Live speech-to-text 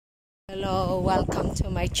Hello, welcome to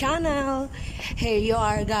my channel. Here you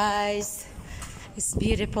are, guys. It's a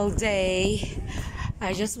beautiful day.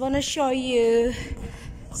 I just want to show you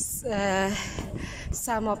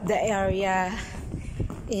some of the area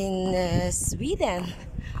in Sweden,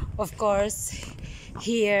 of course,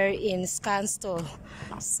 here in Skanstull.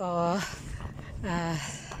 So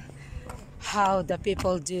how the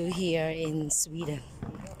people do here in Sweden.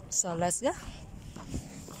 So let's go.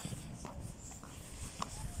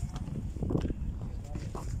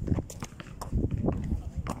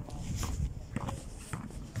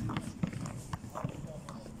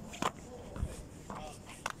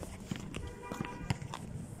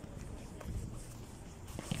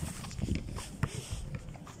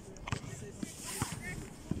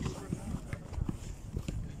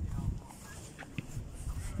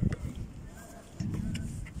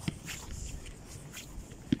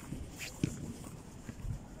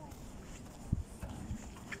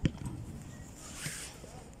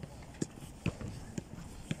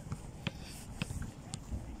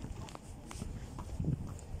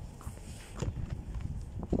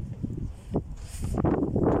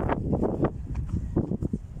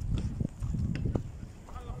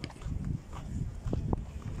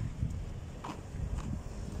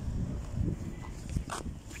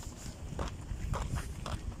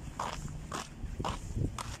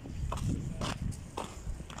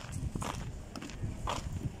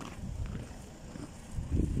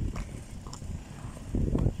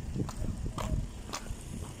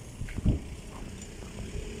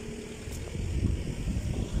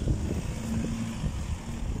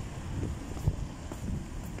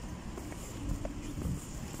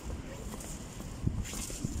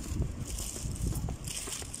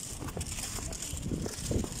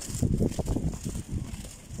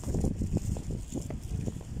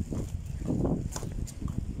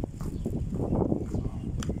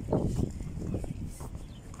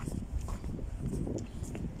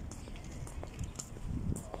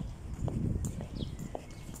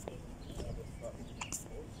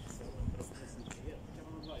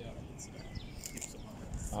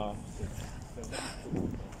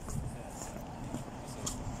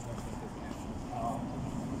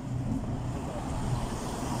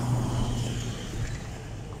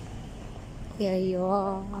 Here you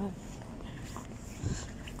are.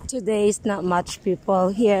 Today is not much people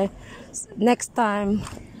here. Next time,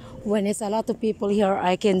 when it's a lot of people here,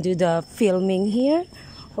 I can do the filming here,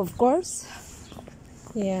 of course.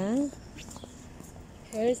 Yeah.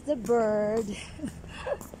 Here's the bird.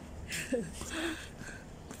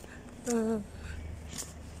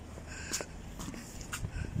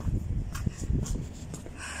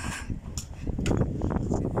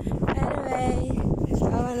 Anyway,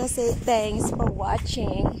 I wanna say thanks for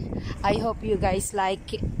watching. I hope you guys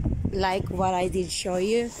like what I did show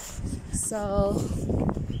you. So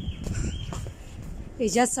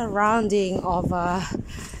it's just surrounding of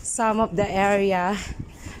some of the area,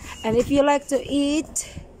 and if you like to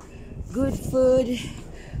eat good food,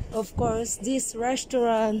 of course this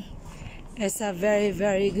restaurant is a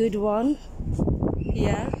very good one.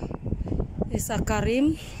 Yeah, it's a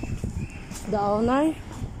Karim, the owner.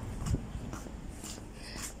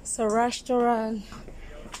 It's a restaurant.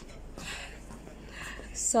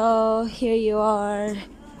 So here you are,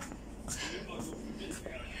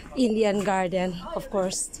 Indian Garden, of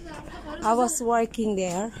course. I was working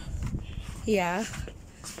there. Yeah,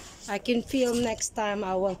 I can film next time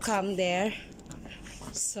I will come there.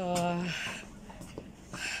 So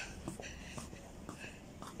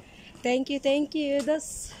thank you.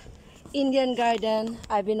 That's Indian Garden.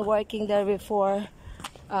 I've been working there before.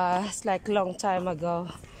 It's like a long time ago.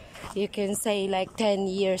 You can say like 10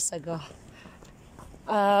 years ago.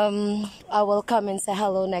 I will come and say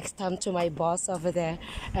hello next time to my boss over there,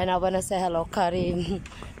 and I want to say hello Karim,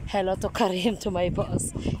 hello to Karim, to my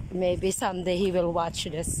boss. Maybe someday he will watch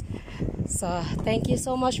this. So thank you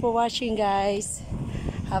so much for watching, guys.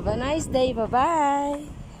 Have a nice day. Bye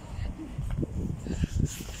bye.